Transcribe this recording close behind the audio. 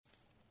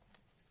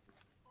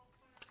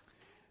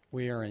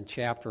We are in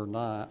chapter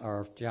 9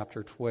 or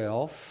chapter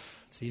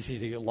 12. It's easy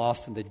to get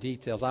lost in the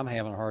details. I'm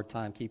having a hard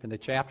time keeping the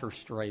chapter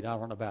straight. I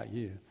don't know about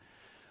you,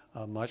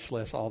 much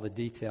less all the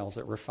details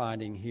that we're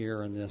finding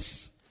here in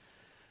this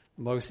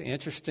most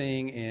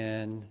interesting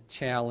and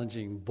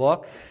challenging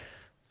book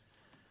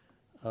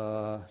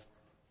of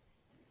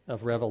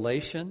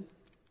Revelation.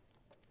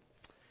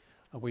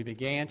 We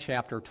began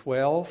chapter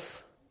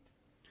 12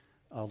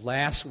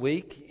 last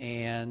week,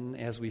 and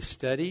as we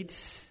studied,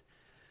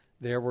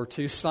 there were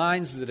two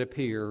signs that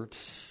appeared.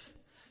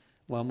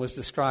 One was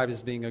described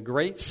as being a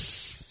great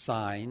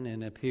sign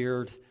and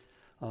appeared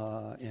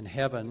in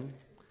heaven,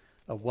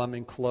 a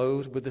woman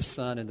clothed with the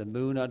sun and the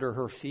moon under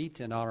her feet,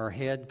 and on her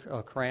head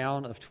a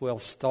crown of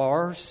 12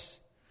 stars.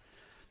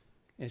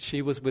 And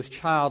she was with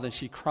child, and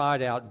she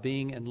cried out,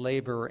 being in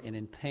labor and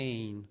in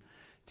pain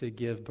to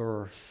give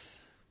birth.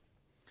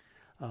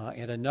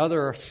 And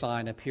another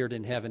sign appeared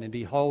in heaven, and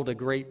behold, a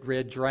great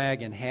red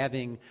dragon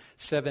having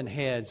 7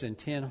 heads and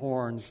 10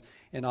 horns,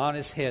 and on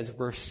his heads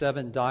were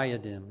 7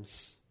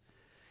 diadems.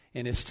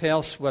 And his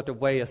tail swept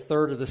away a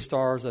third of the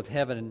stars of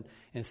heaven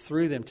and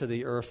threw them to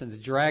the earth. And the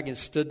dragon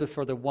stood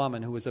before the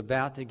woman who was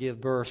about to give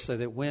birth, so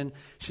that when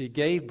she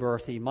gave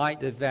birth, he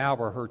might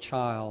devour her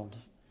child.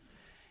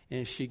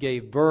 And she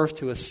gave birth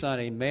to a son,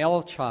 a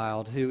male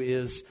child, who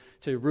is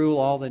to rule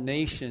all the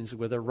nations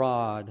with a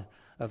rod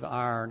of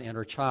iron, and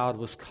her child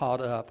was caught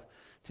up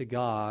to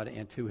God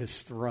and to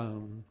his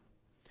throne.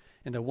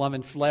 And the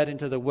woman fled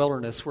into the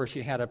wilderness, where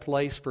she had a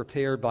place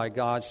prepared by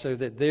God, so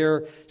that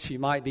there she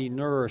might be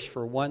nourished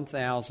for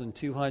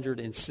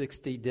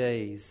 1,260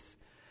 days.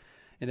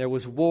 And there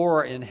was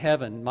war in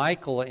heaven,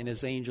 Michael and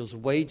his angels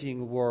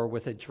waging war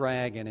with a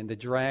dragon, and the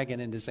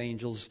dragon and his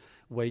angels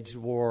waged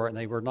war, and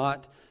they were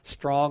not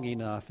strong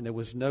enough, and there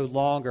was no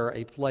longer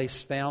a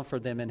place found for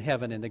them in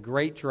heaven. And the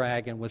great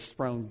dragon was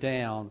thrown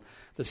down,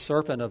 the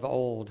serpent of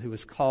old, who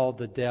is called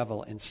the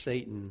devil and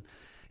Satan.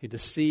 He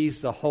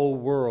deceives the whole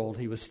world.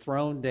 He was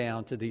thrown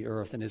down to the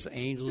earth, and his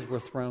angels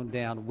were thrown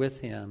down with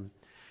him.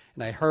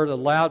 And I heard a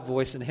loud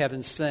voice in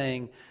heaven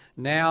saying,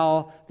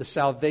 now the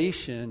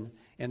salvation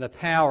and the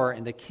power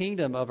and the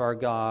kingdom of our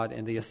God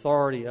and the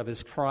authority of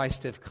his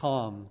Christ have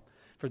come.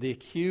 For the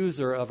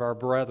accuser of our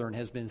brethren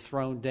has been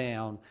thrown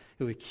down,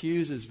 who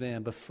accuses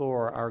them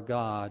before our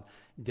God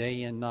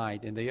day and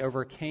night. And they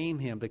overcame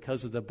him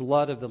because of the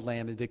blood of the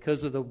Lamb and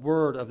because of the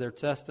word of their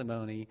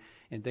testimony.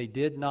 And they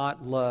did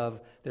not love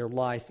their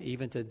life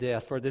even to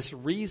death. For this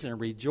reason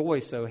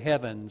rejoice, O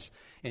heavens,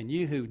 and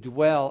you who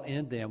dwell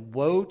in them.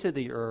 Woe to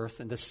the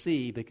earth and the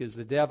sea, because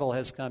the devil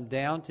has come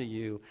down to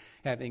you,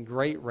 having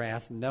great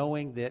wrath,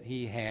 knowing that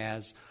he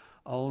has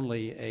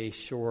only a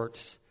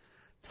short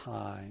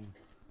time.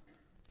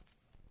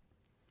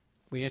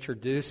 We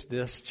introduced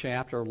this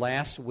chapter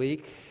last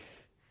week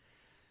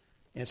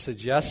and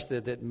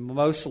suggested that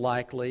most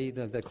likely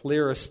the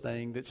clearest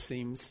thing that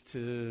seems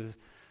to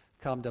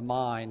come to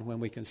mind when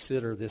we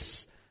consider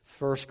this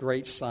first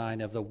great sign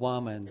of the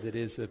woman that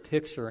is a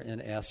picture,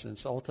 in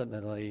essence,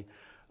 ultimately,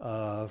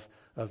 of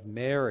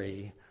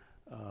Mary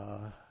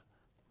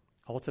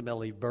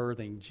ultimately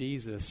birthing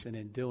Jesus, and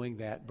in doing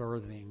that,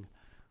 birthing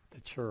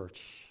the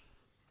church.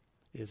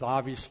 It is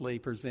obviously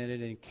presented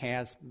in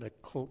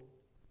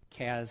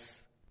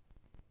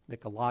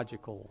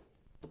mycological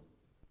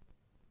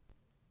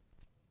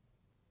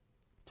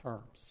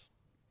terms,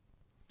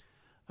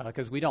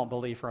 because we don't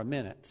believe for a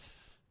minute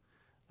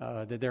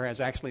that there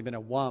has actually been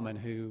a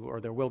woman or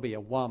there will be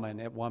a woman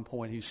at one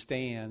point who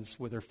stands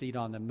with her feet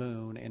on the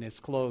moon and is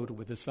clothed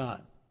with the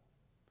sun.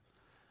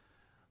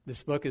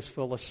 This book is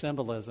full of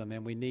symbolism,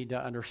 and we need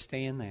to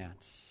understand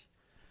that.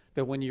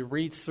 But when you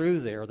read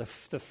through there, the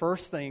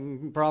first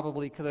thing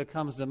probably that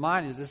comes to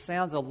mind is this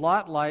sounds a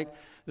lot like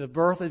the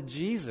birth of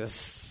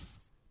Jesus.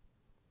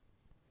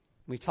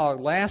 We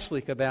talked last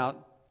week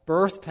about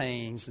birth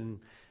pains and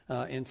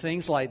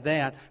things like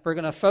that. We're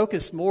going to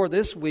focus more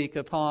this week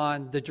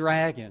upon the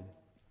dragon.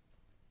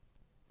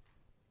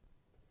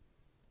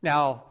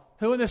 Now,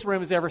 who in this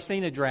room has ever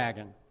seen a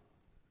dragon?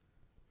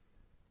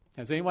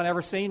 Has anyone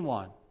ever seen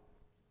one?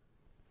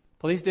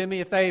 Please do me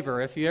a favor.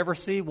 If you ever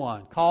see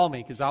one, call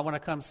me, because I want to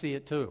come see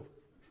it too.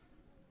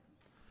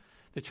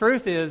 The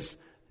truth is,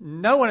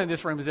 no one in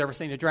this room has ever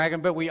seen a dragon,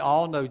 but we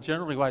all know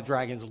generally what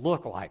dragons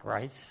look like,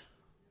 right?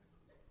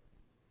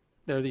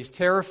 They're these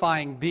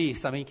terrifying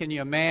beasts. I mean, can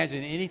you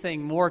imagine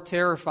anything more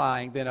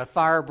terrifying than a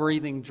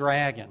fire-breathing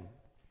dragon?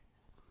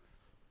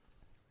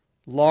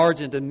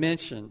 Large in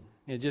dimension,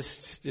 and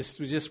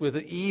just with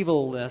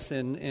evilness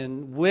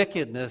and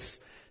wickedness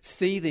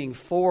seething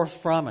forth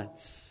from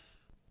it.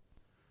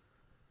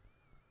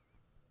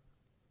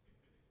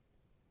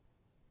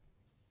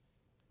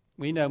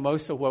 We know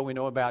most of what we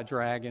know about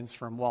dragons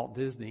from Walt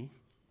Disney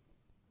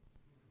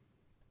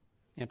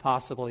and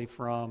possibly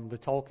from the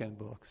Tolkien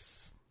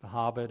books, The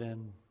Hobbit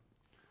and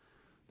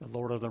The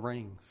Lord of the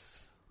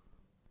Rings.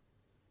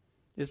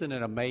 Isn't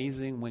it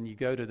amazing when you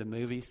go to the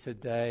movies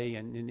today,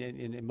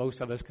 and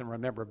most of us can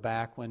remember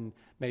back when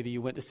maybe you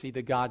went to see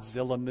the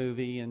Godzilla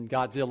movie, and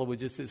Godzilla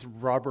was just this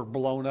rubber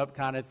blown up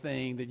kind of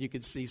thing that you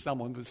could see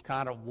someone was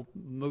kind of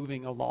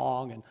moving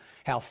along, and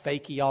how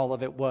fakey all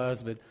of it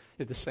was, but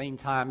at the same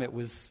time it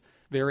was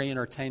very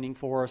entertaining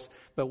for us.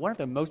 But one of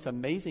the most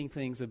amazing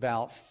things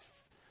about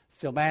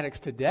filmatics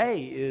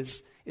today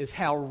is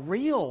how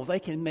real they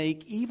can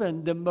make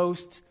even the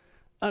most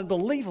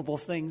unbelievable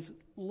things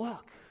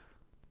look.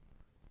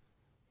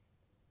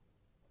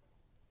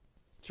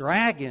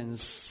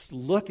 Dragons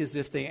look as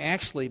if they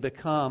actually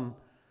become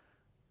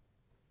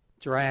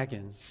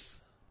dragons.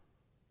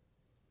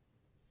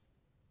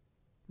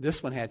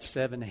 This one had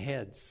 7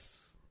 heads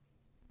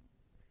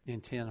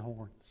and 10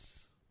 horns.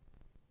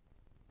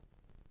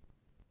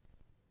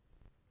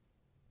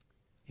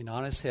 And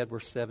on his head were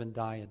 7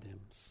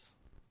 diadems.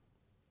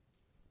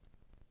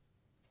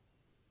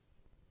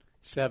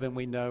 7,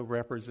 we know,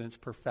 represents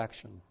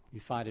perfection. You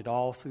find it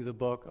all through the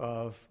book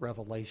of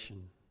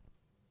Revelation.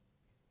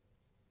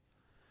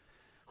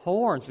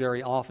 Horns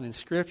very often in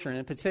Scripture, and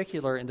in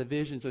particular in the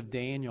visions of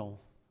Daniel,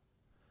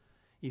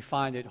 you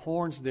find that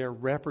horns there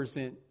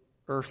represent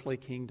earthly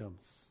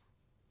kingdoms.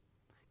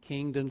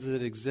 Kingdoms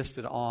that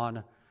existed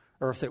on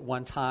earth at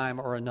one time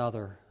or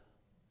another.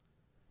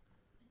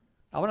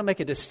 I want to make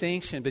a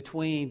distinction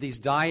between these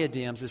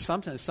diadems.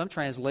 Some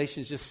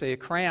translations just say a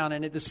crown,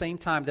 and at the same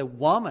time the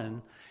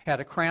woman had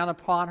a crown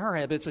upon her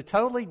head. But it's a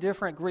totally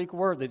different Greek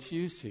word that's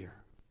used here.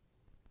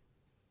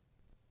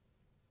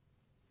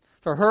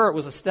 For her, it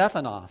was a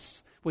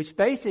Stephanos, which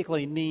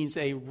basically means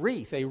a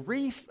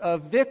wreath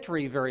of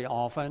victory very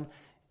often,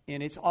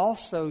 and it's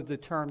also the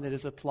term that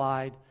is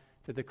applied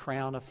to the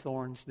crown of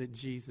thorns that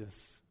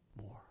Jesus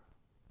wore.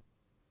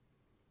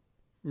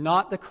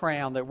 Not the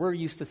crown that we're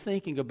used to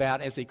thinking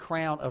about as a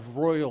crown of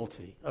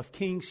royalty, of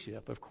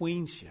kingship, of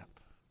queenship.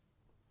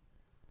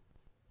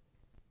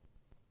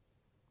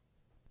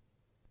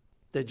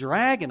 The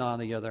dragon, on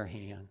the other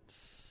hand,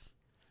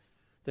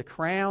 the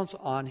crowns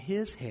on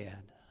his head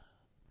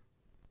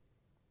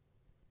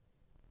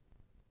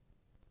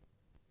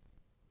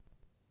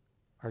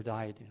are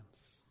diadems.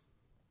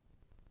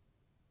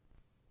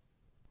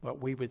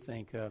 What we would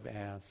think of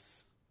as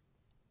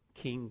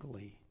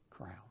kingly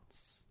crowns.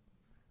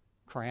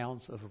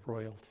 Crowns of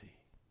royalty.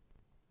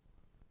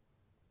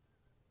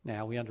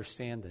 Now, we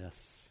understand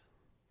this.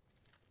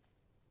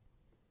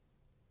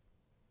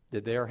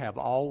 That there have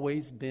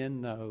always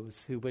been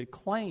those who would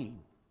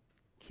claim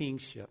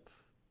kingship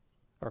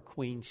or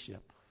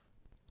queenship,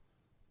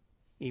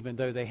 even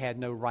though they had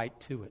no right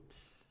to it.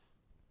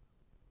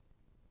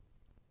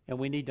 And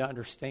we need to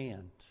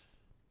understand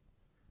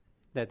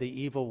that the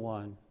evil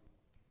one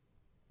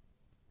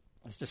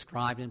is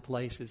described in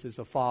places as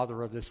the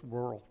father of this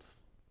world.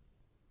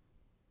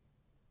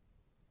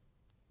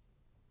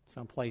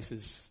 Some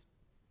places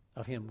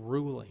of him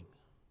ruling.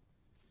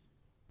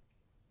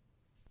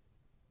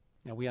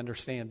 Now we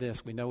understand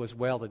this. We know as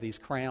well that these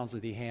crowns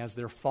that he has,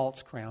 they're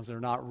false crowns. They're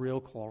not real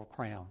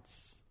crowns.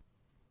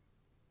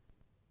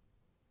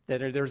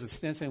 That there's a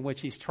sense in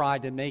which he's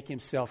tried to make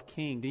himself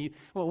king.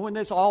 When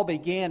this all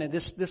began, and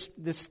this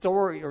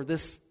story or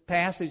this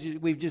passage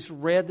we've just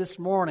read this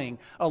morning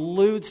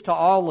alludes to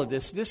all of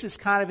this. This is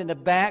kind of in the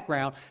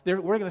background. We're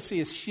going to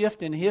see a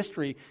shift in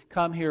history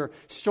come here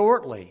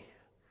shortly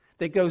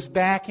that goes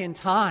back in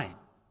time.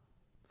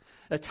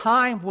 A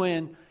time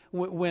when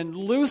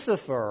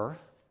Lucifer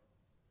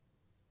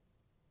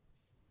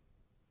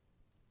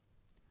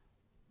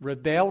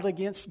rebelled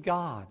against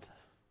God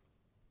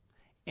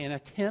and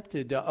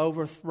attempted to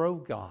overthrow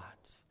God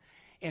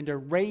and to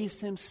raise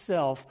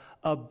himself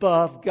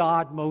above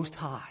God Most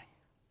High.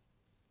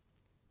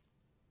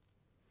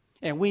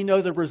 And we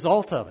know the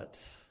result of it.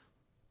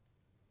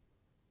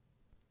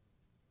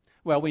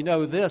 Well, we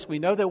know this. We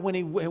know that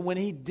when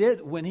he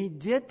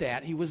did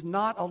that, he was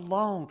not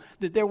alone.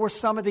 That there were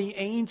some of the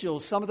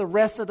angels, some of the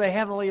rest of the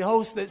heavenly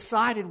hosts that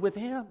sided with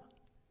him.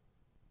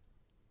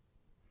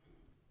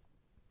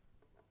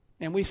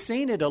 And we've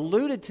seen it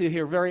alluded to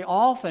here very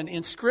often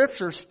in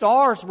Scripture.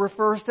 Stars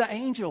refers to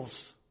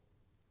angels.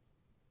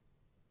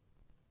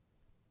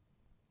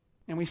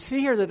 And we see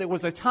here that there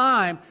was a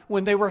time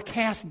when they were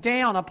cast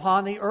down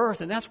upon the earth.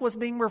 And that's what's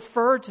being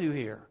referred to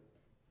here.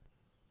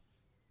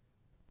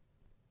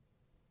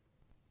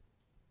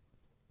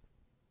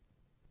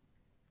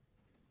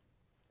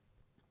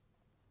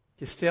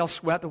 Still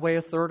swept away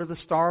a third of the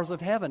stars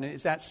of heaven.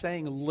 Is that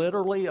saying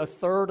literally a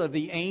third of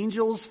the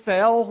angels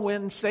fell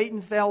when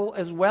Satan fell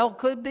as well?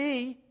 Could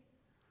be.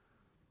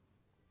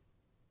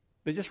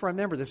 But just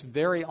remember this,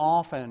 very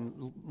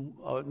often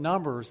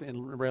numbers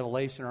in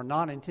Revelation are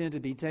not intended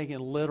to be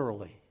taken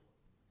literally.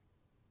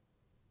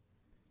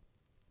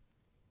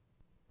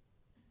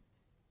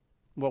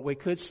 What we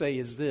could say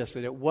is this,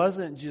 that it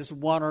wasn't just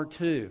one or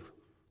two.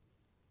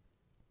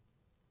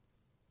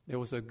 There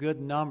was a good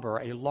number,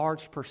 a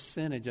large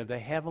percentage of the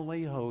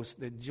heavenly host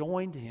that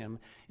joined him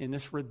in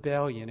this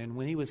rebellion. And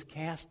when he was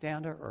cast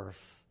down to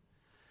earth,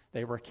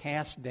 they were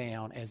cast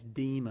down as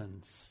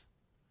demons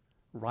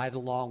right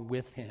along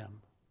with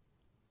him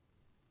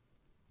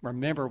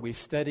Remember, we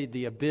studied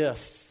the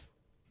abyss.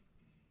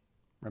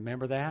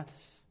 Remember that?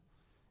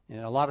 And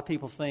a lot of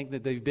people think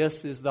that the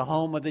abyss is the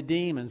home of the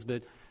demons,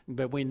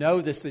 but we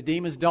know this. The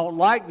demons don't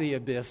like the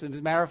abyss. As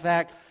a matter of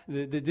fact,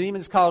 the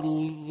demons called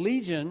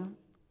Legion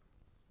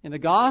in the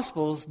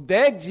Gospels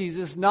begged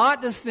Jesus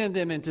not to send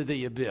them into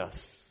the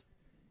abyss.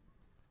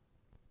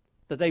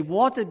 That they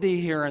want to be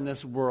here in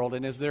this world,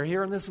 and as they're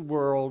here in this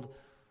world,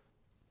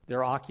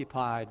 they're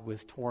occupied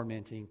with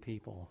tormenting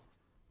people.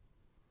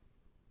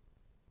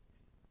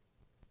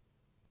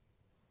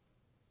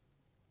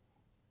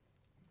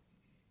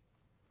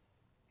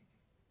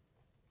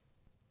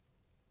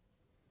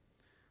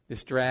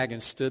 This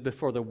dragon stood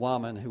before the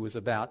woman who was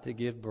about to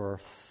give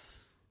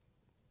birth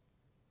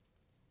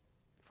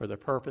for the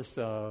purpose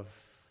of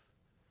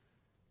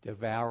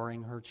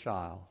devouring her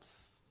child.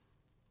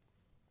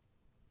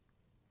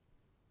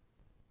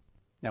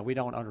 Now, we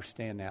don't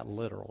understand that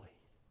literally.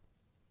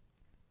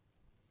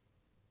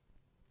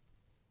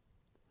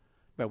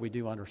 But we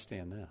do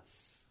understand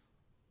this.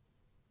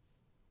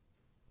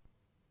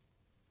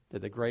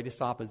 That the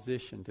greatest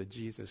opposition to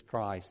Jesus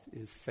Christ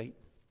is Satan.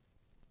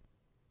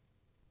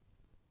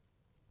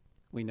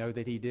 We know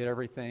that he did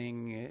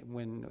everything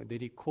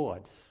that he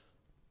could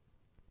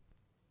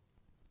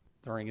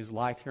during his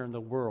life here in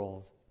the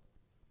world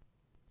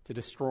to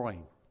destroy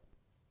him.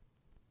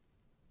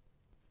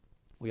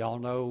 We all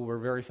know, we're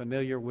very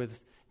familiar with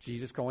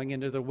Jesus going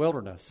into the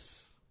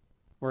wilderness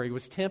where he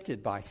was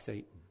tempted by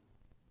Satan.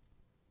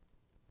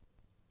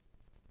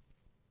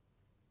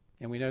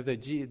 And we know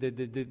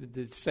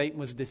that Satan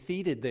was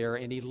defeated there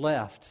and he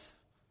left,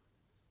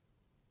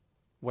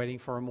 waiting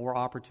for a more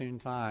opportune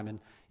time. And,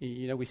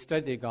 we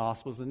study the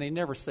Gospels, and they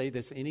never say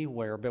this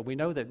anywhere, but we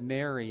know that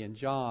Mary and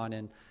John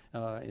and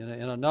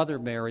another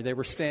Mary, they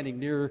were standing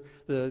near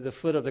the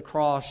foot of the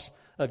cross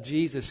of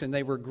Jesus, and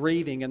they were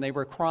grieving and they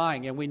were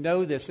crying. And we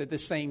know this at the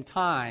same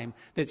time,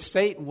 that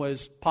Satan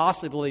was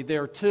possibly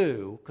there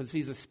too, because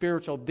he's a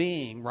spiritual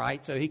being,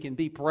 right? So he can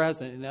be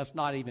present and us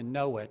not even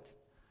know it.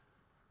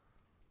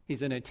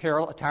 He's in an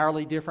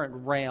entirely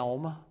different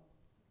realm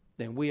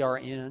than we are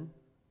in.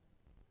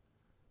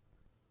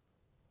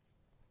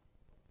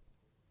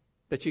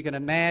 But you can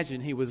imagine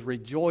he was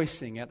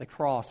rejoicing at the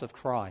cross of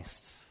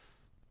Christ.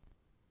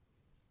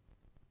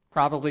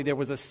 Probably there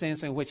was a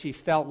sense in which he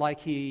felt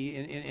like he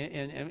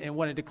and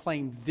wanted to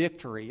claim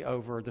victory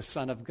over the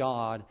Son of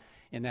God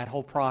in that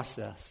whole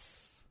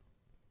process.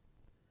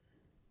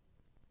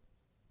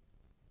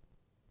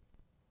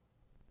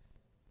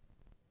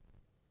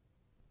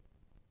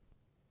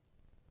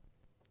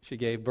 She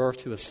gave birth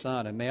to a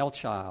son, a male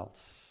child.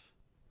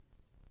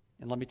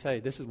 And let me tell you,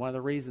 this is one of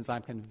the reasons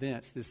I'm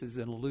convinced this is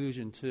an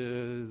allusion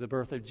to the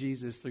birth of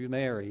Jesus through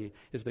Mary,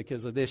 is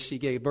because of this. She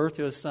gave birth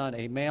to a son,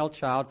 a male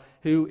child,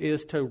 who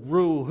is to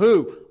rule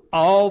who?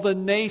 All the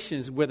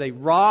nations with a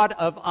rod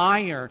of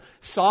iron.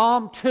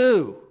 Psalm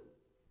 2.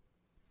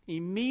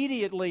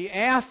 Immediately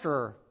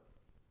after,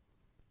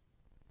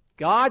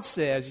 God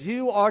says,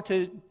 "You are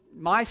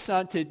my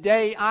son,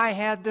 today I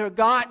have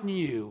begotten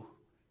you.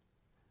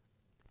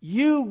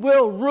 You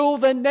will rule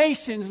the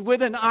nations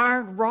with an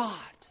iron rod."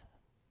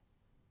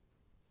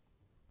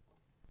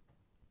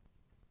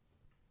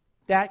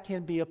 That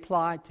can be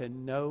applied to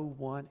no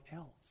one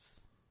else.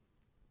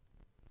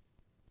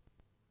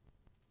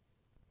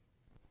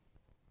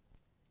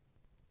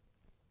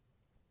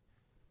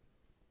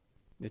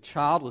 The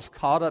child was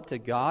caught up to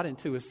God and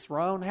to his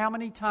throne. How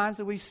many times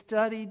have we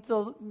studied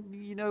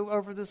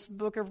over this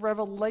book of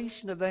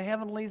Revelation of the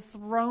heavenly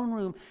throne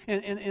room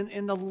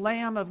and the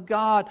Lamb of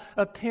God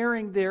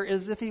appearing there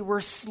as if he were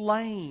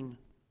slain?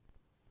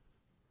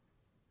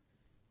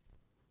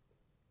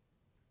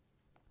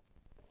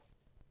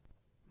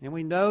 And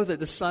we know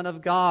that the Son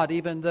of God,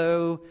 even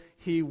though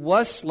he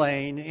was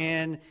slain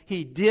and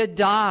he did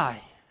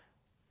die,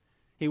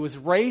 he was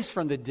raised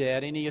from the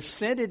dead and he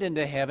ascended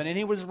into heaven and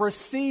he was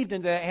received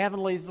into the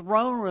heavenly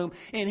throne room,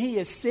 and he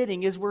is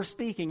sitting as we're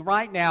speaking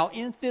right now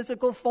in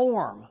physical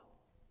form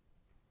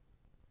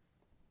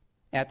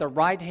at the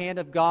right hand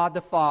of God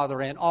the Father,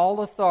 and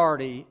all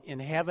authority in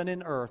heaven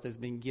and earth has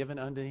been given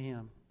unto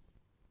him.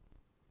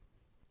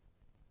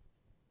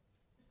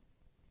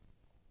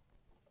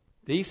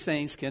 These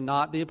things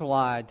cannot be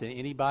applied to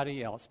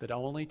anybody else, but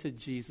only to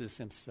Jesus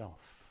himself.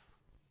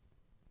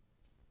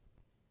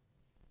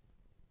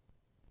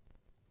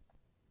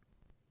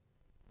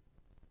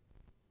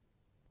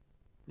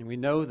 And we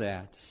know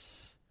that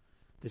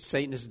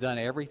Satan has done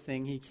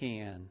everything he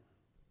can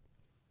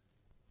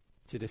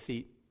to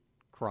defeat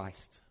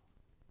Christ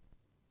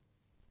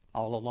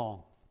all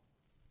along.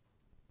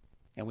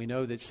 And we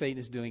know that Satan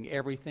is doing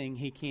everything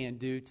he can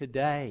do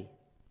today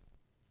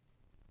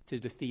to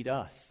defeat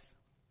us,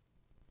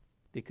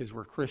 because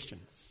we're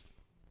Christians.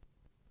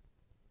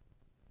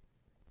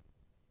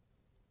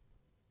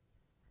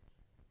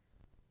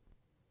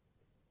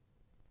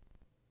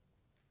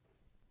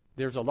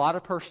 There's a lot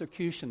of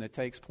persecution that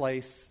takes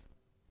place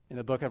in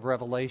the book of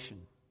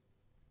Revelation.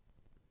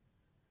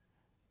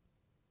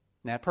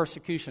 And that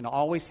persecution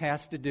always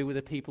has to do with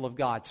the people of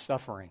God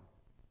suffering.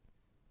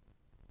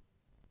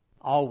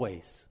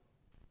 Always.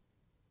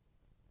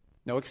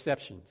 No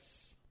exceptions.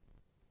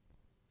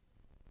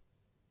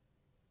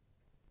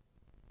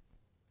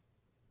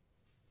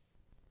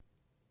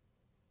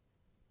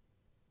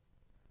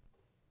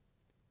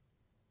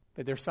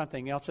 But there's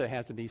something else that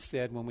has to be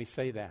said when we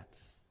say that.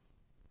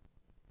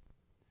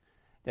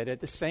 That at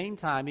the same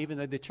time, even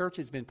though the church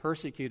has been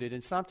persecuted,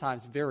 and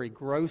sometimes very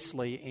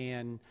grossly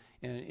and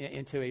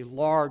to a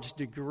large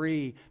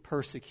degree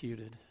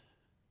persecuted,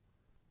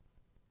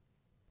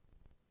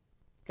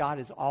 God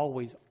has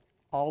always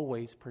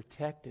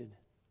protected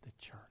the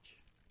church.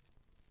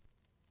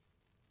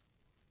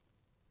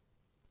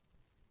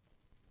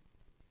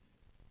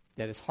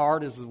 That as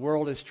hard as the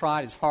world has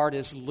tried, as hard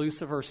as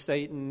Lucifer,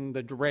 Satan,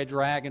 the red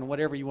dragon,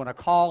 whatever you want to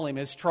call him,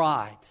 has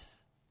tried,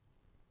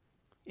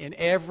 in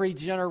every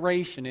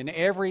generation, in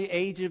every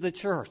age of the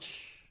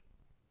church.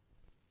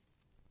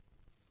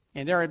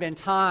 And there have been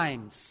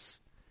times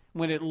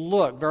when it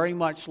looked very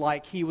much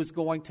like he was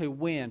going to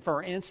win.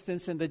 For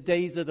instance, in the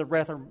days of the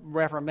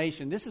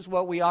Reformation. This is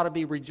what we ought to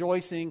be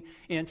rejoicing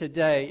in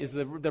today, is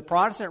the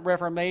Protestant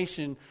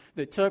Reformation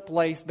that took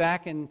place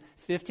back in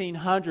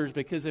 1500s,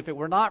 because if it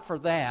were not for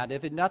that,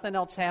 if nothing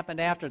else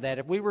happened after that,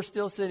 if we were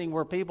still sitting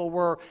where people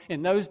were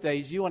in those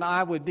days, you and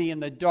I would be in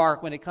the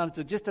dark when it comes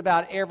to just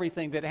about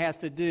everything that has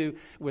to do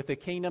with the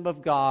kingdom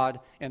of God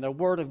and the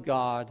Word of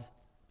God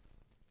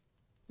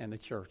and the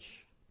church.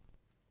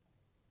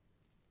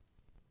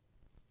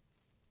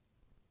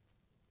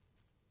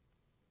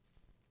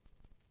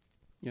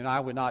 You and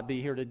I would not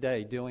be here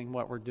today doing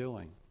what we're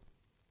doing,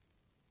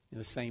 in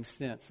the same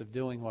sense of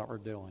doing what we're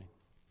doing.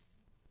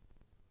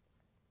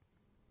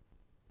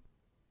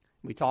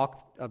 We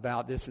talked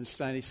about this in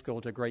Sunday school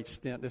to a great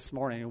extent this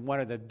morning, and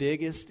one of the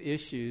biggest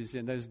issues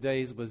in those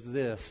days was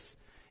this,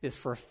 is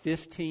for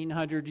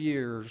 1,500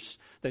 years,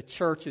 the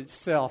church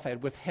itself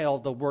had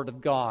withheld the Word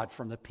of God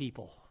from the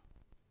people.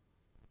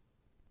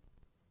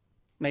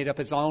 Made up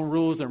its own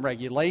rules and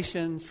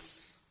regulations.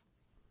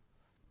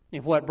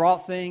 And what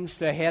brought things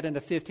to a head in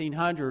the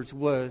 1500s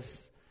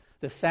was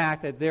the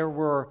fact that there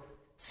were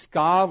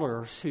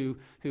scholars who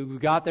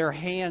got their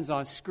hands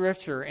on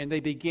Scripture, and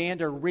they began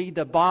to read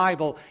the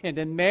Bible and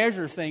to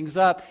measure things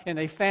up, and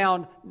they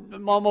found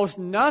almost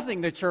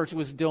nothing the church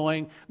was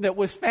doing that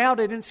was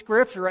founded in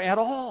Scripture at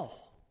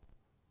all.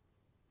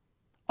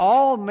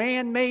 All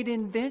man-made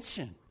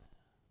invention.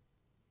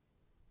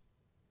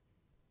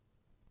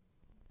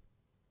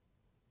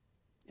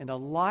 And the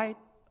light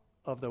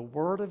of the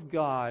Word of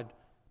God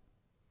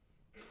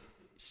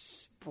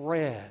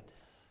spread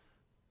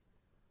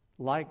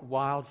like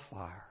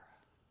wildfire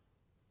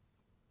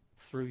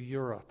through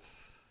Europe,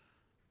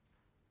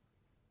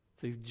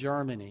 through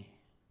Germany,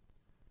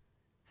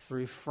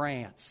 through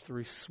France,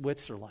 through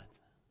Switzerland.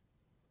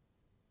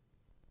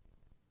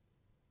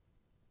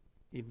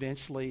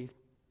 Eventually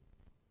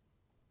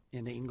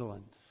in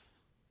England,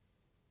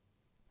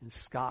 in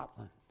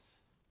Scotland.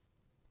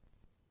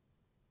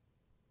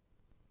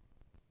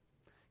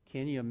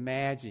 Can you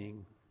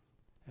imagine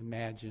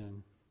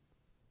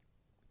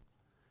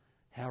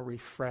how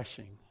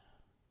refreshing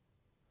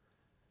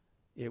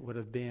it would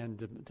have been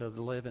to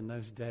live in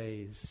those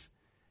days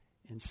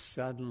and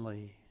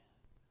suddenly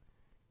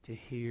to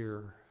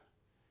hear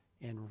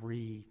and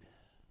read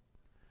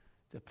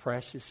the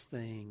precious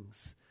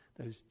things,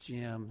 those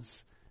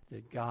gems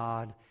that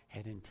God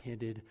had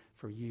intended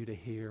for you to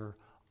hear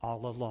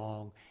all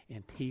along,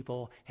 and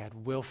people had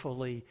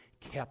willfully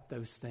kept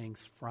those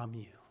things from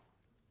you.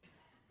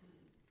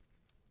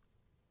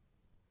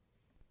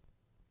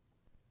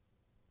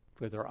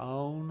 For their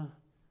own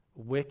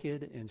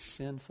wicked and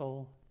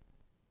sinful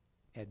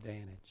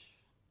advantage.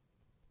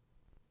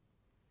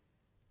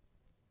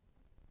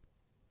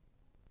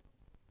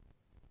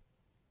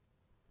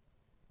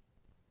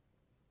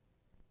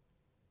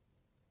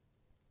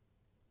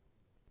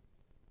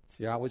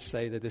 See, I would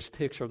say that this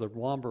picture of the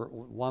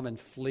woman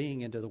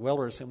fleeing into the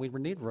wilderness, and we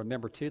need to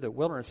remember too that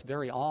wilderness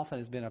very often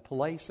has been a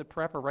place of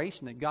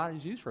preparation that God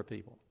has used for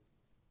people.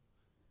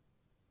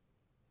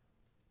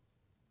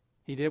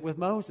 He did it with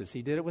Moses.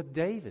 He did it with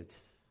David.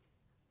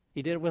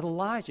 He did it with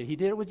Elijah. He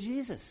did it with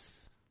Jesus.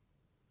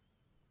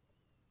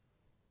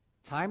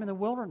 Time in the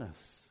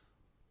wilderness.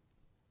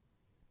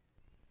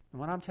 And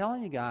what I'm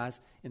telling you guys,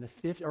 in the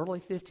early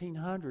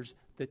 1500s,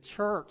 the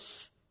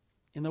church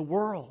in the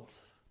world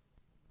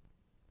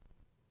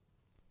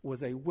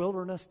was a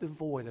wilderness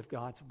devoid of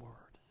God's Word.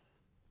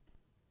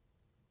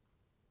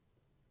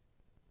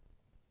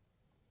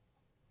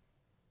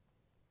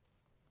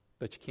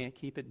 But you can't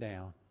keep it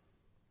down.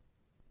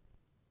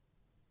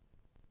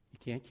 You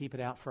can't keep it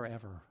out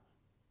forever.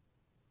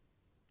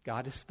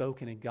 God has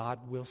spoken and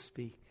God will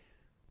speak.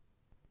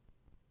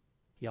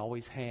 He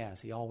always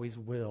has. He always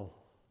will.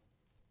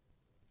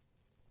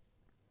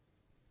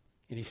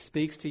 And He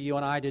speaks to you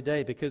and I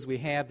today because we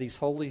have these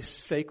holy,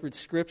 sacred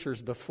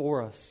Scriptures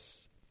before us.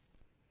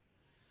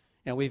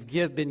 And we've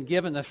been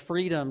given the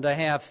freedom to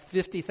have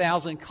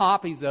 50,000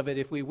 copies of it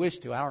if we wish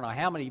to. I don't know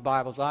how many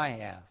Bibles I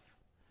have.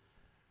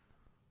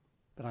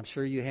 But I'm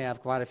sure you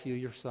have quite a few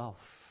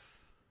yourself.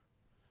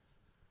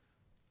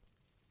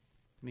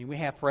 I mean, we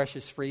have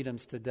precious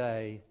freedoms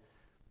today.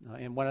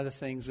 And one of the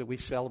things that we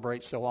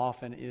celebrate so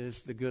often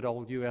is the good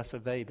old U.S.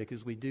 of A.,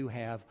 because we do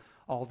have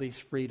all these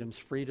freedoms,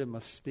 freedom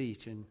of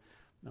speech and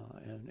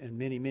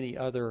many, many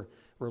other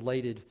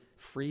related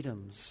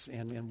freedoms.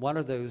 And one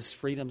of those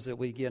freedoms that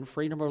we get,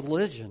 freedom of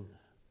religion.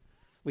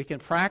 We can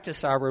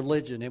practice our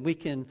religion, and we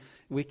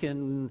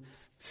can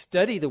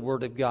study the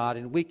Word of God,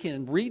 and we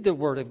can read the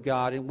Word of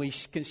God, and we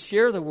can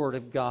share the Word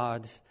of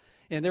God.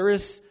 And there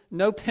is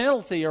no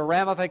penalty or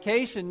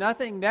ramification,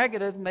 nothing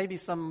negative. Maybe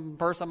some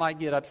person might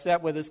get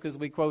upset with us because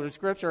we quote a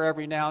scripture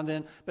every now and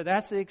then, but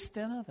that's the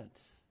extent of it.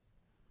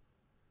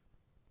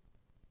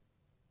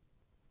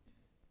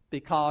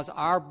 Because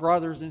our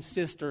brothers and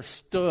sisters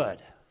stood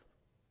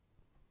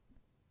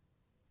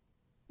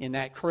in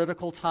that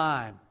critical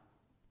time.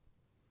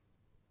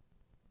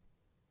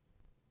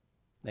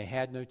 They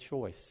had no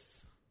choice.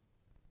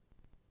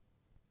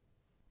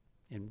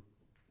 And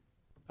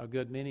a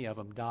good many of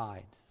them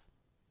died.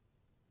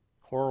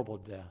 Horrible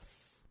deaths.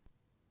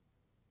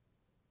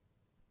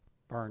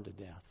 Burned to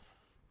death.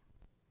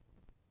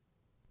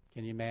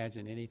 Can you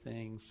imagine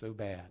anything so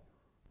bad?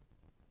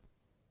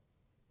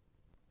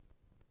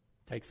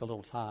 Takes a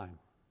little time.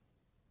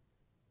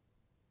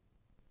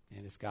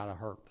 And it's got to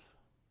hurt.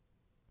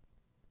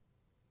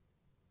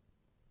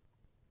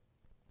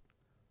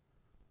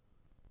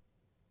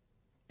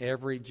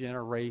 Every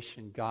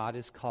generation, God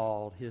has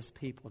called His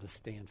people to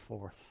stand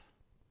forth,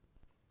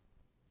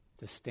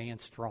 to stand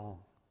strong,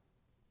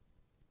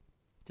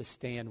 to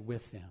stand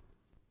with Him,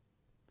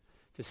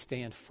 to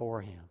stand for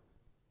Him.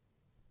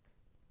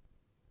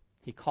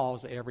 He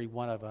calls every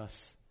one of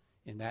us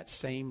in that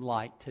same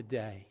light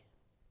today.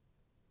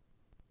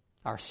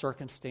 Our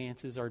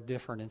circumstances are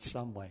different in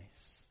some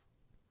ways,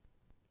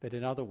 but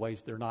in other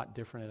ways they're not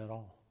different at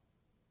all.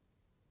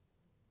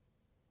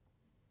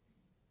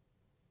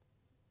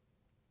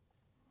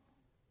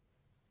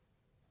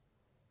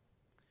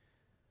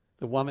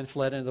 The woman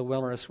fled into the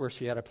wilderness where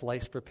she had a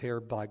place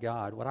prepared by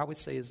God. What I would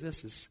say is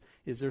this,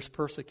 is there's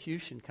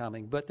persecution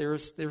coming, but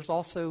there's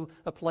also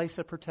a place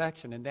of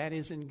protection, and that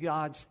is in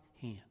God's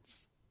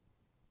hands.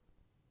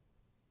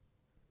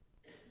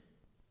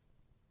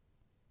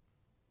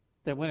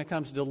 That when it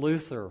comes to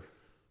Luther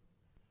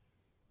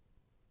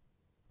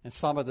and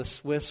some of the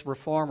Swiss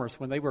reformers,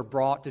 when they were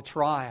brought to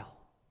trial,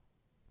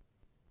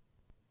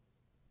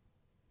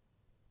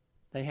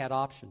 they had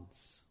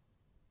options.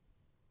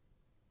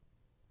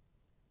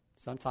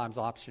 Sometimes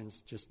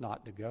options just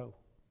not to go.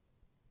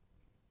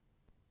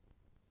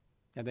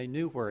 And they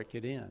knew where it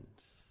could end.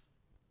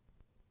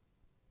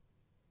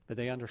 But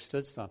they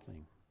understood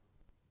something.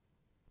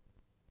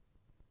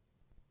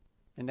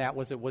 And that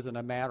was, it wasn't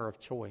a matter of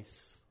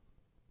choice.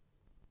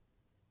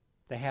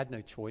 They had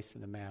no choice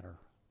in the matter.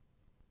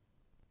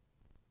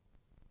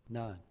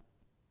 None.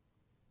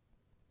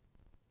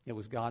 It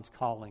was God's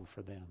calling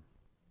for them.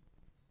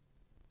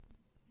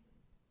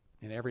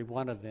 And every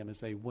one of them, as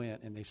they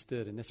went and they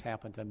stood, and this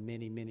happened to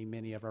many, many,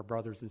 many of our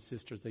brothers and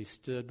sisters, they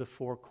stood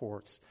before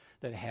courts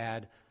that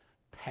had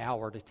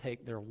power to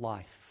take their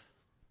life.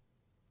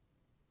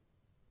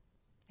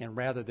 And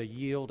rather than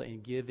yield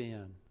and give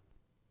in,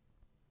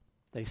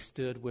 they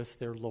stood with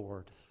their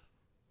Lord.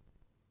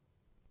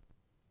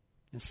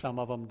 And some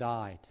of them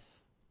died.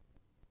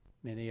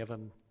 Many of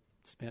them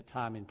spent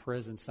time in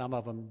prison. Some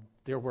of them,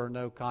 there were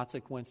no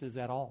consequences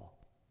at all.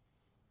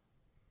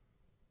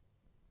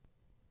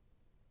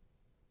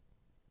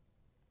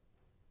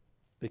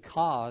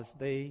 Because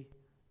they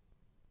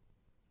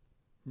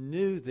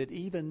knew that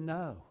even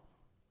though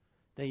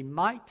they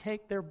might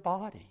take their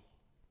body,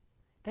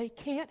 they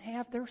can't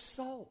have their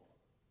soul.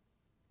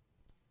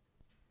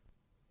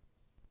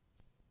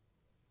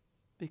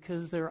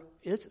 Because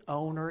its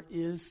owner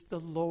is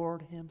the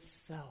Lord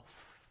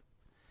Himself.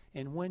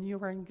 And when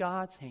you're in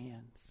God's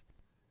hands,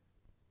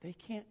 they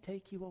can't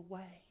take you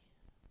away.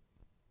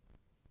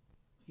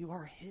 You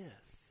are His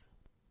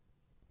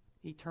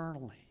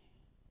eternally.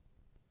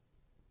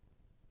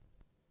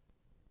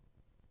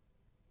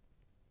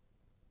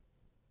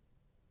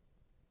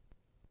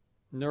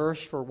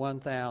 Nourished for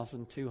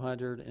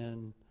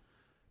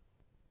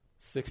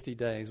 1,260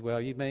 days. Well,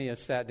 you may have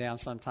sat down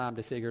sometime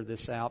to figure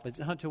this out, but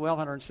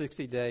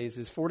 1,260 days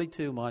is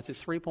 42 months.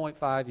 It's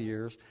 3.5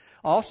 years.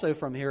 Also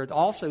from here, it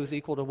also is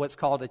equal to what's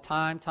called a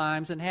time,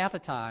 times, and half a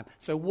time.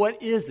 So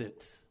what is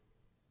it?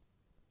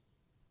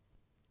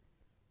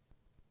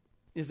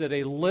 Is it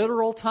a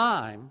literal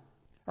time?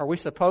 Are we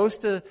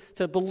supposed to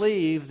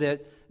believe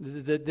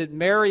that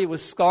Mary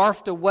was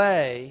scarfed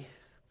away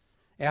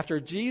after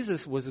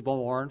Jesus was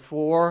born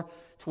for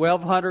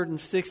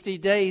 1,260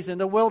 days in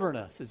the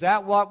wilderness? Is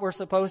that what we're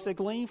supposed to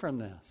glean from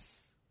this?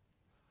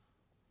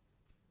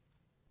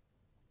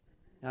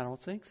 I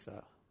don't think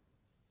so.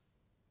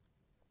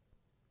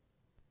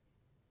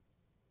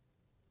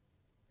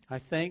 I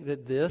think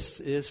that this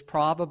is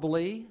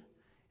probably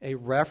a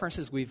reference,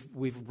 as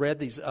we've read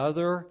these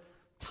other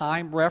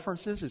time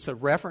references. It's a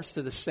reference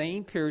to the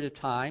same period of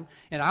time.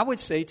 And I would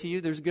say to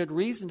you, there's good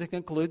reason to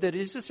conclude that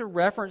it's just a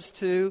reference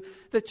to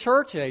the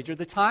church age, or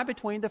the time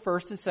between the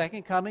first and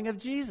second coming of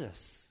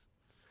Jesus.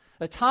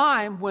 A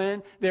time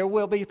when there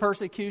will be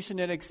persecution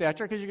and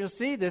etc. Because you're going to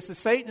see this, that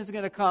Satan is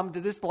going to come to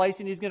this place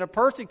and he's going to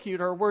persecute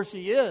her where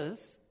she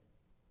is.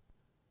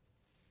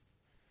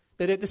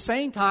 But at the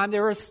same time,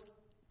 there is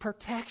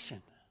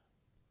protection.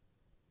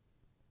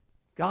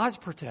 God's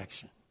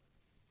protection.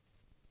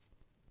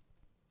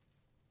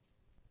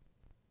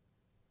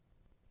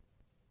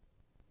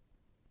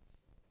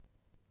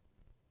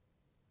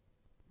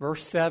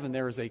 Verse 7,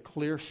 there is a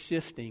clear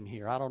shifting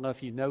here. I don't know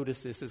if you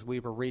noticed this as we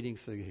were reading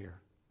through here.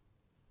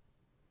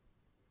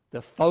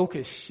 The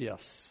focus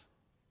shifts.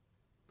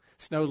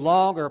 It's no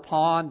longer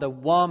upon the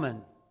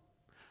woman,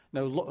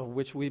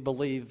 which we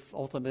believe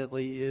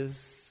ultimately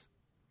is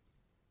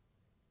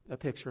a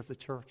picture of the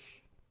church.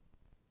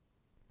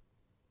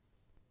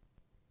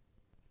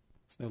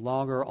 It's no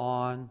longer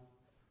on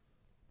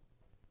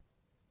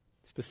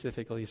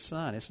specifically his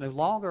son. It's no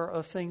longer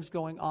of things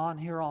going on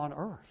here on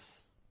earth.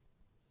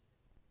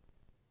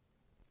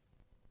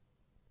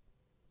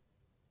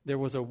 There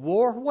was a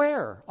war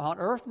where? On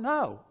earth?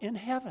 No, in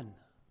heaven.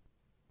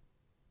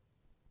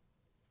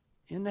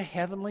 In the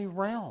heavenly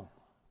realm.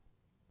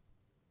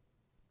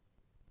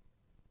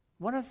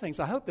 One of the things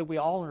I hope that we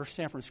all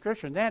understand from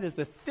Scripture, and that is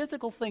the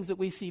physical things that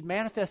we see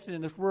manifested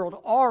in this world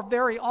are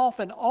very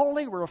often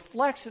only a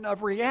reflection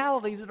of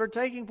realities that are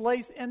taking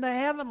place in the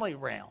heavenly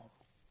realm.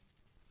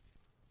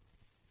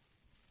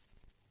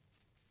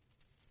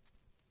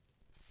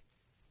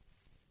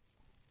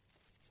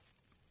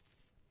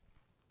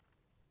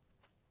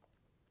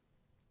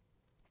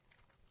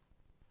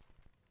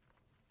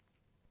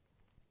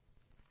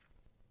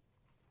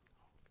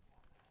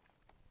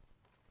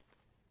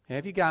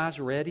 Have you guys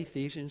read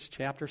Ephesians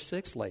chapter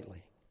 6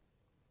 lately?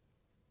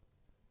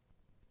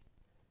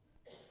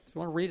 Just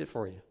want to read it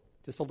for you,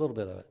 just a little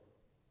bit of it.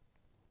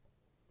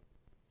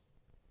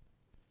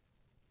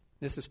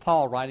 This is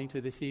Paul writing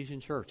to the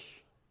Ephesian church.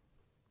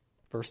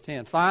 Verse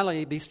 10,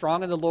 finally, be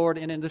strong in the Lord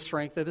and in the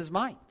strength of his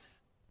might.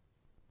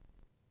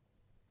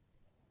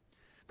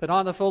 Put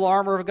on the full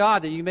armor of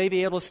God that you may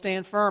be able to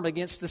stand firm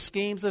against the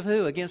schemes of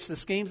who? Against the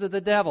schemes of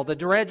the devil, the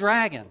dread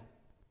dragon.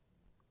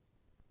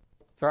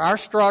 For our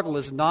struggle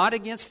is not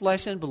against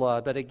flesh and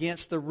blood, but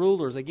against the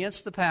rulers,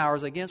 against the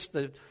powers, against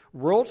the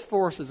world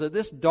forces of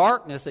this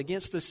darkness,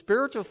 against the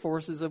spiritual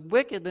forces of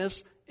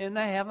wickedness in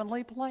the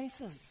heavenly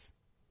places.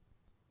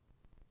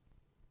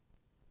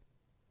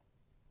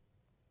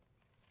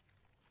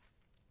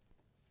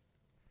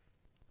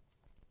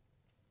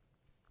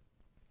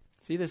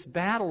 See, this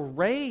battle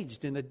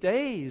raged in the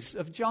days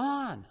of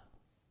John.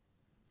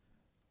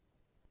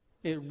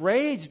 It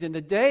raged in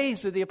the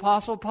days of the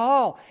Apostle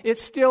Paul.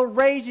 It's still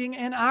raging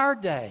in our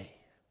day.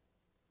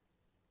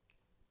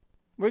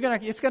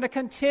 It's going to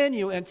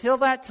continue until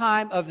that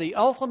time of the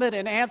ultimate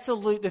and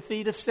absolute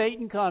defeat of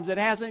Satan comes. It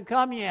hasn't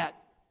come yet.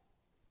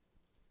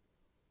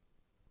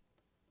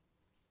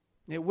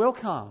 It will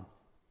come.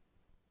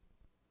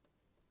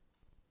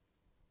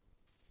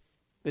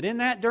 But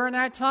during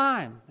that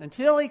time,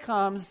 until he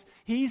comes,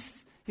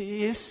 his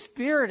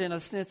spirit, in a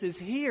sense, is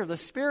here. The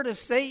spirit of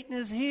Satan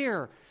is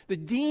here. The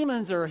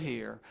demons are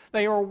here.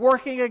 They are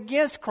working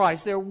against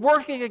Christ. They're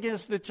working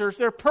against the church.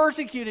 They're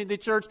persecuting the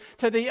church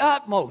to the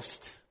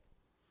utmost,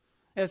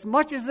 as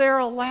much as they're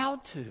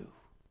allowed to.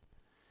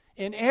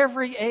 In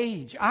every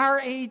age. Our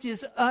age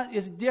is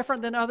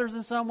different than others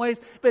in some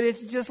ways, but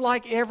it's just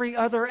like every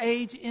other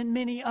age in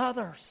many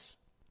others.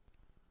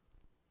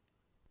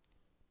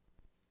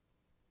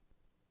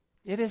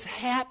 It is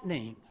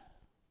happening.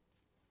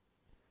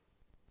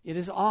 It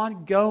is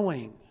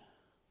ongoing.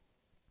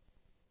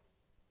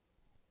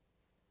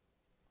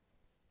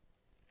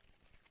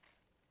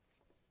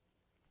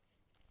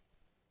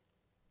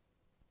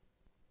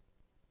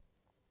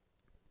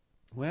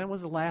 When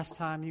was the last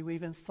time you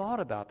even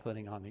thought about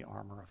putting on the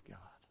armor of God?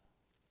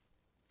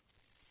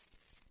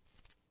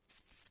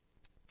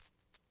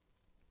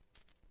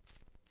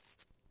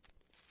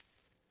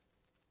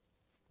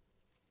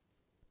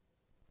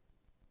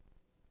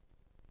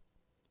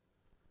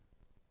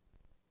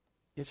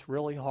 It's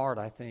really hard,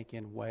 I think,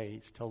 in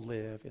ways to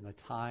live in the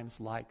times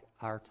like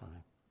our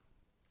time.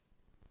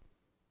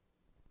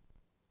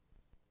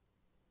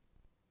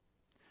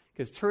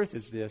 Because truth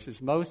is this,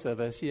 is most of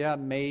us,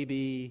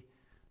 maybe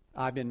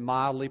I've been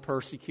mildly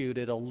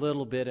persecuted a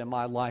little bit in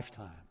my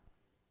lifetime.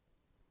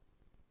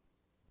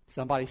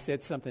 Somebody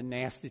said something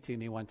nasty to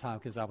me one time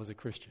because I was a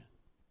Christian.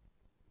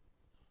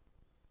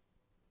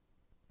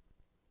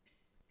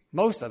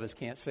 Most of us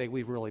can't say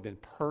we've really been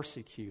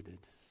persecuted.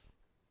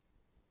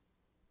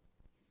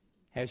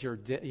 Has your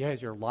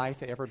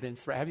life ever been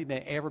threatened? Have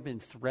you ever been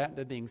threatened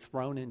of being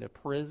thrown into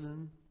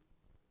prison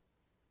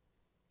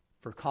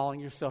for calling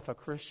yourself a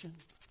Christian?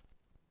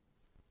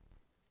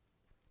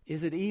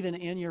 Is it even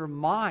in your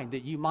mind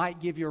that you might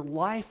give your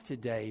life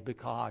today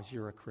because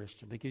you're a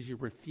Christian, because you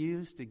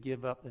refuse to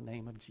give up the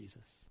name of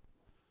Jesus?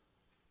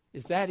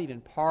 Is that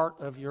even part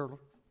of your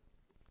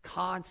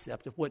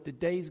concept of what the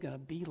day's going to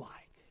be like?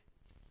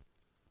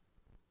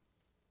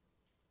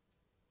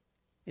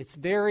 It's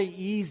very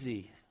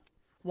easy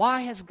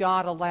Why has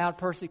God allowed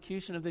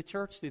persecution of the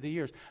church through the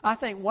years? I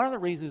think one of the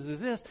reasons is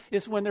this,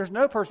 is when there's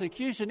no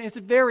persecution, it's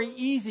very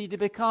easy to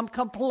become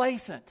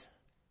complacent.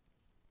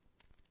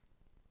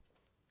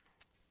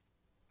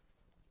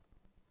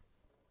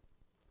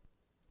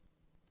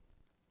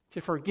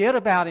 To forget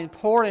about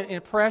important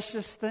and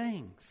precious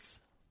things.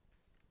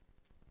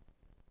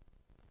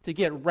 To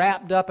get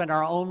wrapped up in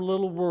our own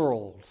little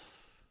world.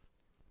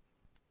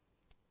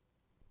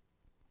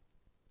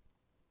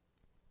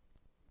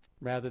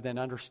 Rather than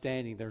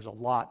understanding there's a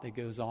lot that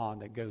goes on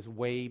that goes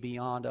way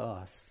beyond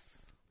us.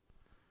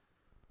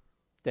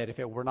 That if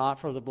it were not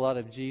for the blood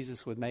of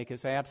Jesus would make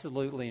us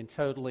absolutely and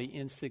totally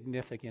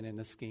insignificant in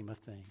the scheme of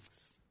things.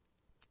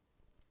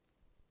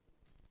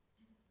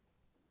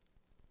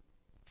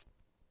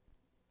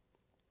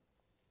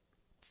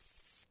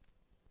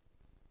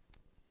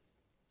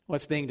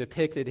 What's being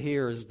depicted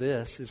here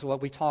is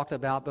what we talked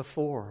about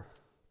before.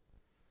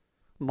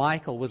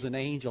 Michael was an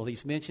angel.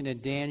 He's mentioned in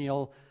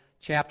Daniel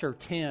chapter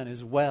 10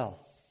 as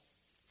well.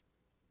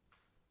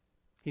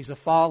 He's a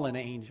fallen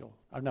angel.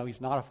 Oh, no,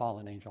 he's not a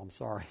fallen angel. I'm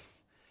sorry.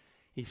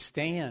 He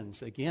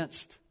stands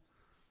against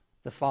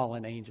the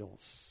fallen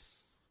angels.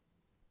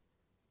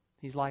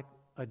 He's like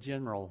a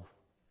general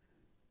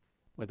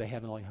with the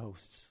heavenly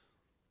hosts,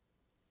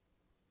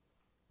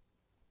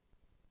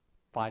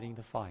 fighting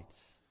the fight.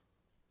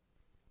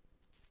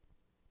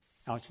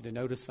 I want you to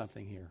notice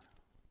something here.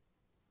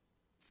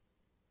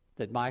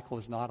 That Michael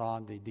is not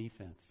on the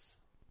defense.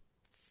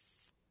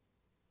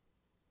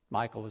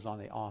 Michael is on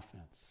the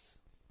offense.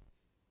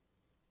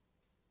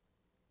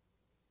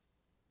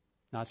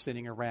 Not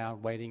sitting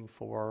around waiting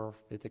for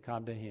it to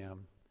come to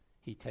him.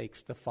 He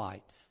takes the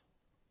fight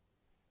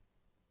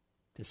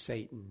to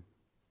Satan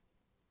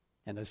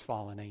and those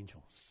fallen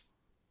angels.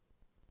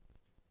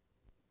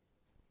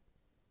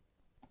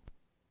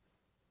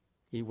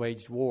 He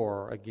waged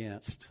war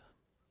against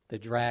the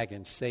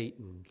dragon,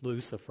 Satan,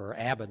 Lucifer,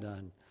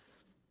 Abaddon,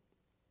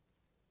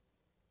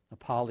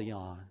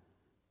 Apollyon,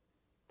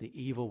 the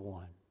evil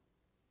one,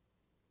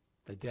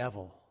 the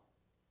devil,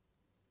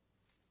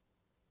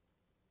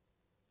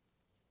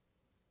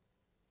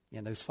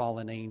 and those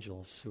fallen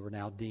angels who are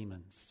now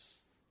demons.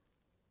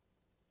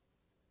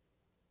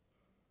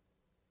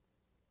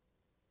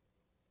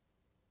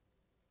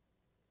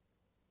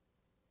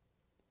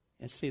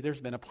 And see,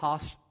 there's been a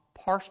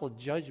partial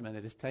judgment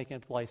that has taken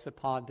place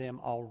upon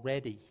them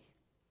already.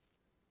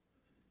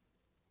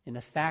 In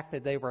the fact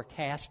that they were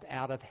cast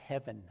out of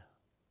heaven.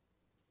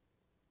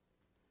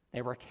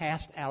 They were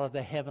cast out of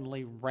the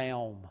heavenly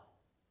realm.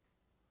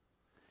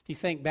 If you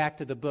think back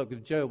to the book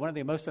of Job, one of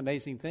the most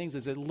amazing things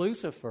is that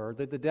Lucifer,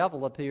 that the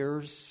devil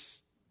appears,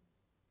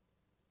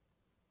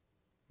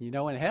 in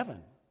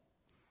heaven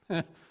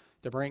to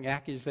bring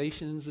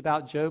accusations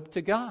about Job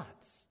to God,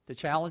 to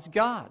challenge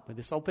God with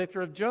this whole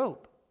picture of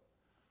Job.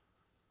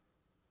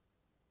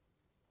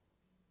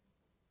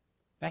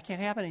 That can't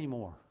happen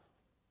anymore.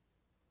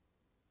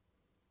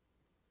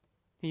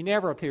 He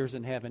never appears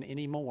in heaven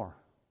anymore.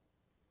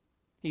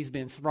 He's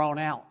been thrown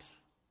out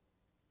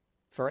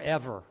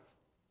forever.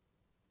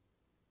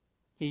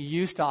 He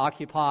used to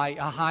occupy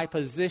a high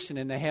position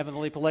in the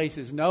heavenly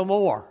places. No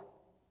more.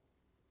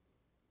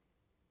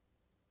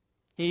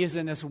 He is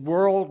in this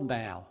world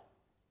now.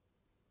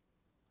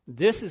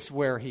 This is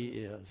where he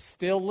is,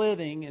 still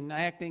living and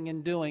acting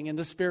and doing in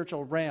the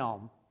spiritual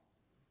realm.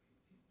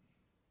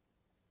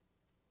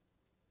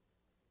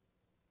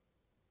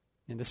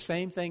 And the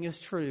same thing is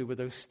true with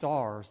those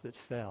stars that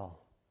fell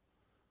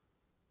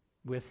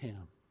with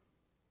him.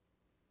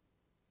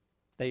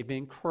 They've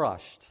been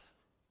crushed.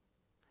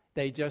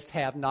 They just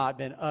have not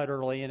been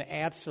utterly and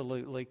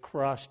absolutely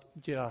crushed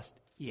just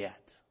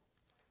yet.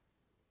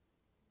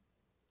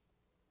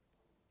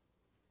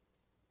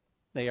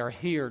 They are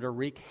here to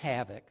wreak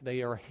havoc.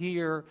 They are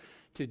here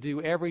to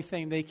do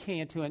everything they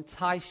can to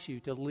entice you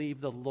to leave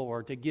the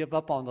Lord, to give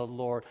up on the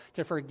Lord,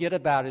 to forget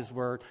about His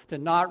Word, to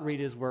not read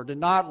His Word, to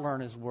not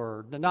learn His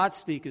Word, to not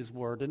speak His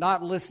Word, to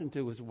not listen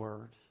to His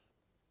Word.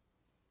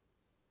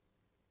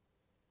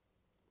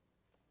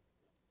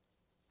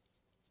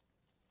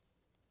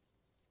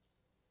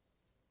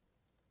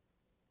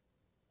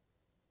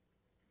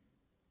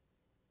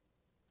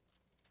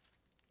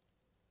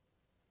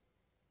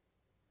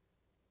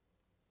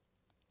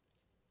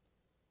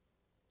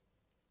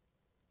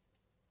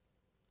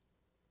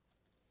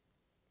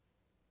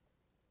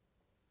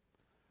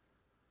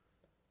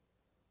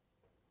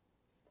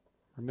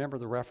 Remember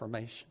the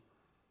Reformation.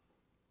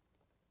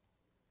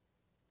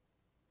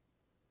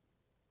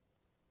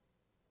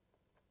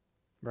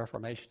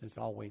 Reformation is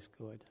always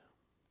good.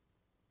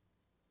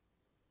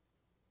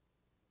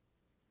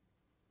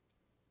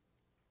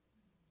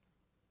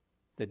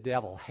 The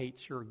devil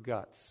hates your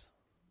guts.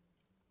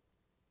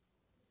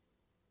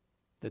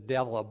 The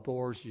devil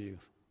abhors you.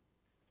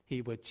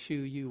 He would chew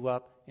you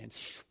up and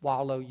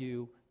swallow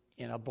you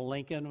in a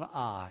blink of an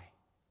eye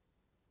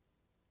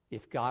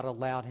if God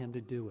allowed him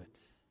to do it.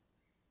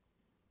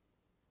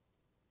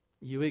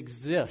 You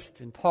exist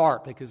in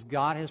part because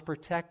God has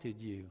protected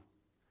you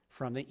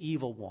from the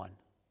evil one.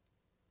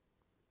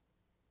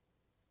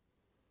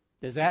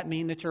 Does that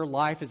mean that your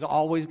life is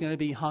always going to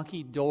be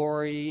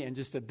hunky-dory and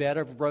just a bed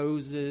of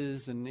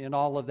roses and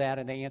all of that?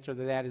 And the answer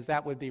to that is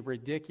that would be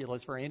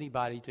ridiculous for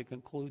anybody to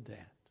conclude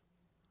that.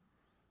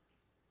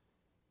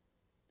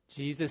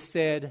 Jesus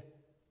said,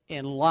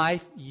 in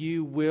life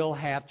you will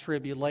have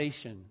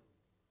tribulation.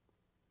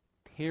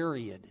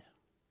 Period.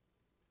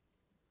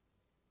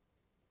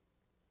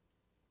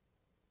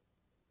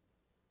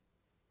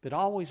 But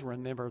always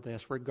remember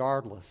this,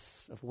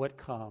 regardless of what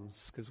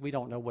comes, because we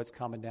don't know what's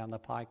coming down the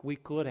pike. We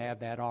could have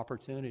that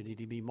opportunity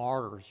to be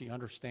martyrs. You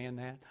understand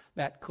that?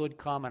 That could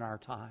come in our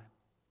time.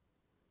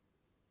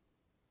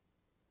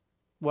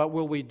 What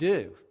will we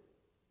do?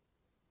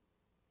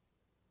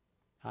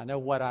 I know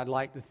what I'd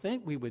like to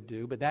think we would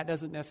do, but that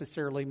doesn't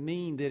necessarily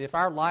mean that if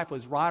our life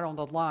was right on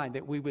the line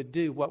that we would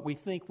do what we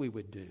think we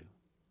would do.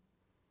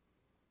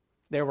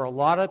 There were a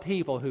lot of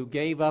people who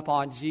gave up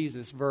on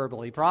Jesus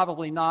verbally,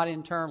 probably not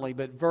internally,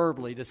 but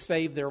verbally, to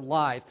save their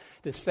life,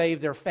 to save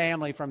their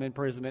family from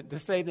imprisonment, to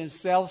save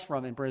themselves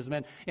from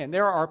imprisonment. And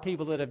there are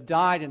people that have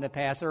died in the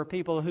past. There are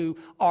people who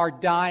are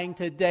dying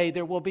today.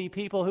 There will be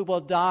people who will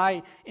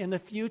die in the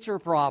future,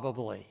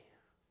 probably.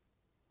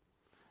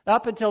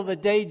 Up until the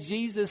day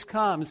Jesus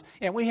comes,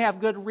 and we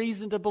have good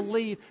reason to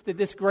believe that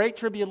this great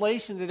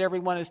tribulation that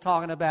everyone is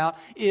talking about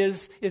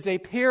is a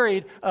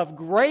period of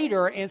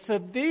greater and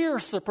severe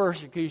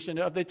persecution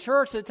of the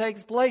church that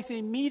takes place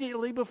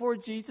immediately before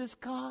Jesus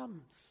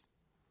comes.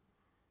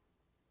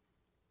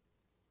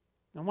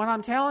 And what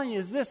I'm telling you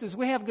is this, is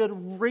we have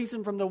good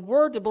reason from the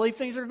Word to believe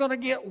things are going to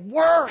get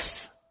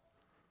worse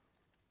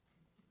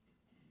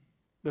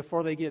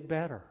before they get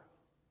better.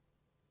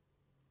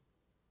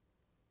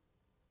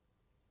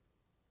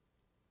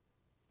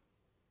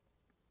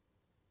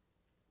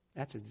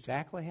 That's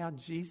exactly how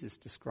Jesus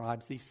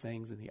describes these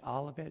things in the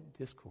Olivet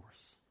Discourse.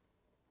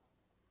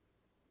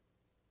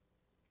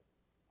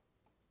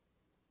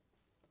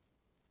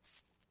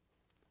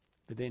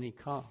 But then he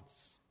comes.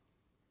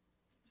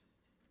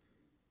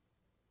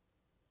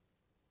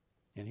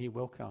 And he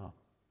will come.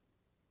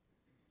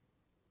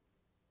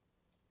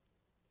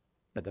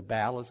 But the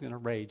battle is going to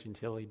rage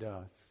until he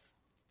does.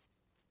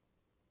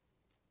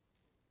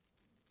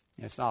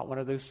 It's not one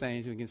of those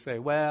things we can say,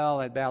 well,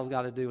 that battle's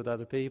got to do with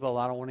other people.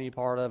 I don't want any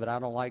part of it. I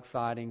don't like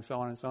fighting,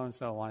 so on and so on and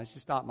so on. It's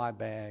just not my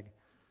bag.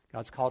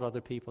 God's called other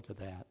people to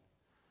that.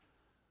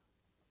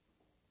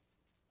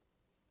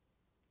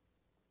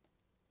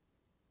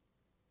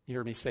 You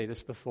heard me say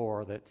this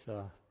before, that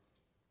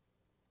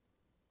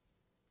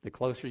the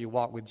closer you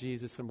walk with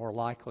Jesus, the more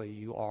likely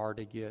you are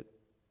to get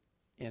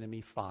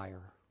enemy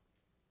fire.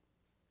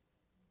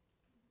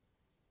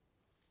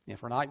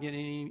 If we're not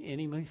getting any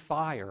enemy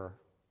fire,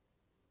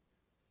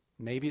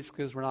 maybe it's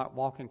because we're not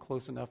walking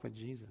close enough with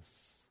Jesus.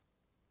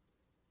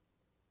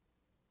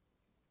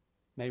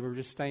 Maybe we're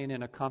just staying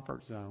in a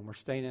comfort zone. We're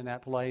staying in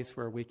that place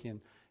where we can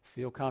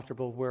feel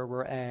comfortable where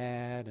we're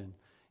at and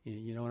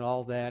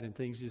all that, and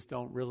things just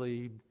don't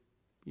really,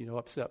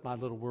 upset my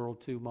little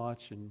world too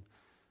much, and,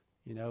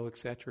 et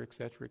cetera, et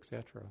cetera, et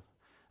cetera.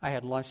 I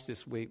had lunch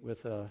this week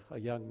with a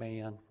young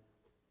man.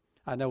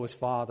 I know his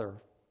father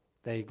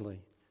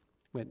vaguely.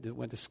 Went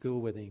to school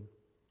with him.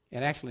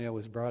 And actually know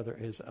his brother,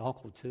 his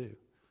uncle too.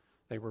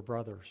 They were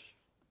brothers.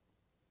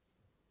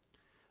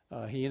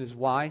 He and his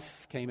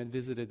wife came and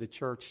visited the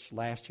church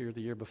last year,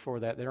 the year before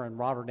that. They're in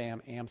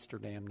Rotterdam,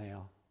 Amsterdam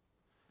now.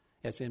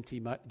 As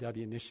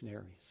MTW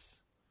missionaries.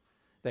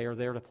 They are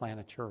there to plant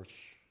a church.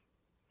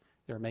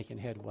 They're making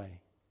headway.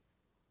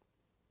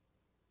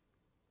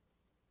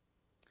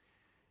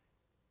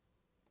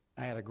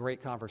 I had a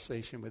great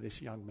conversation with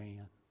this young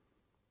man.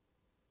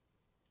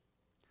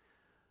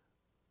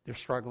 They're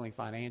struggling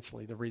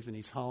financially. The reason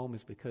he's home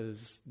is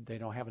because they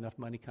don't have enough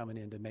money coming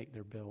in to make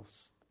their bills.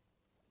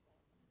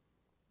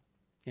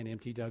 And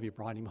MTW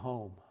brought him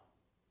home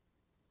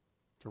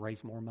to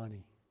raise more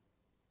money.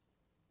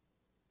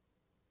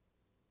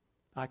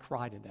 I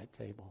cried at that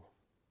table.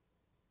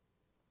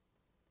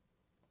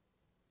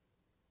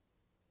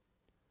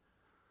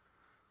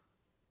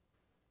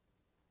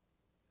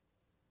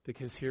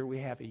 Because here we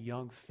have a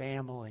young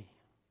family.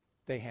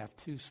 They have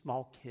 2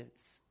 small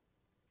kids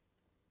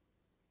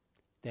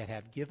that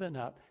have given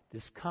up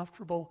this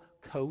comfortable,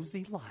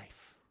 cozy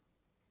life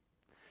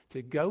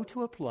to go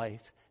to a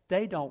place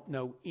they don't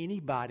know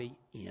anybody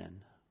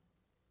in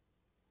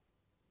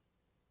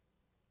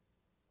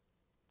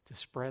to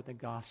spread the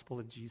gospel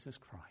of Jesus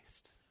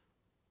Christ.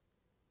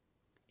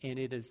 And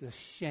it is a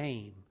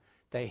shame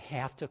they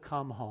have to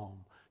come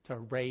home to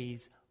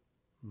raise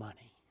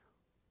money.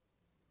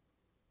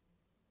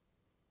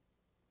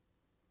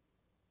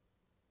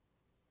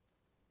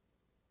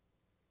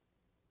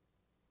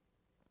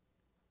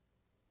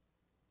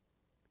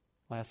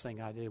 Last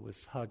thing I did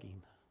was hug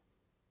him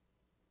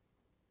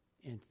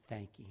and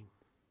thank him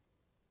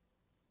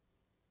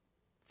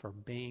for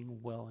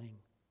being willing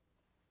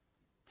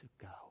to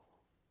go.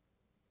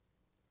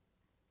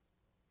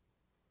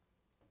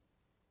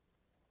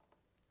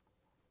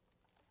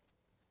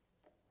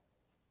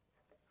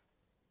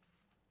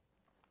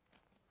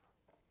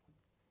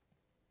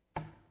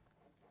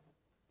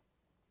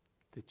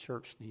 The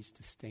church needs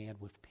to stand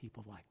with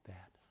people like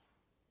that.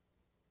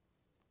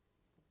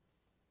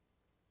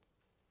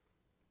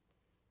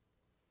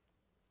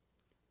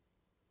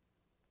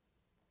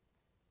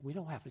 We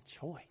don't have a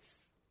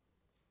choice.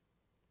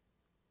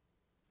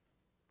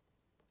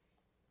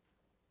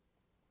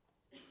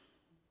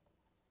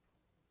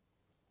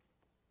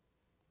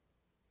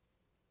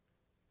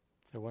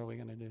 So what are we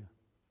going to do?